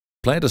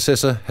Plant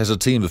Assessor has a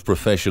team of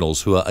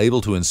professionals who are able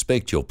to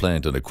inspect your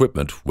plant and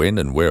equipment when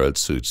and where it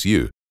suits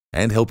you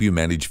and help you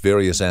manage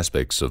various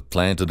aspects of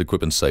plant and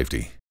equipment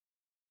safety.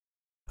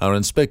 Our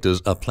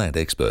inspectors are plant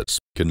experts,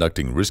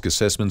 conducting risk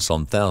assessments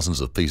on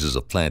thousands of pieces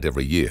of plant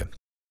every year.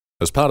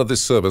 As part of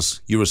this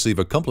service, you receive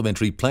a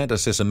complimentary Plant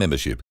Assessor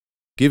membership,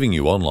 giving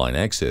you online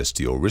access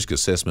to your risk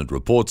assessment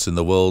reports in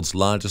the world's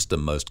largest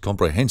and most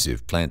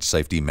comprehensive plant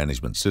safety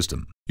management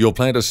system. Your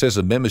Plant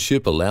Assessor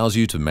membership allows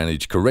you to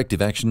manage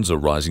corrective actions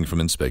arising from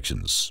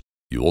inspections.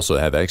 You also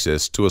have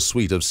access to a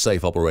suite of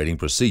safe operating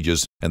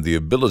procedures and the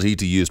ability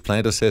to use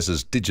Plant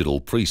Assessor's digital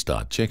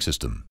pre-start check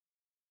system.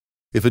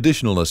 If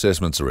additional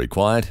assessments are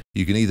required,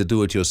 you can either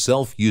do it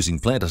yourself using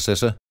Plant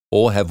Assessor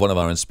or have one of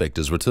our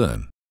inspectors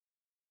return.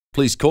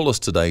 Please call us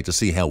today to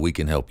see how we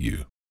can help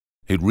you.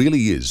 It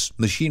really is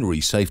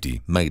machinery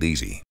safety made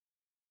easy.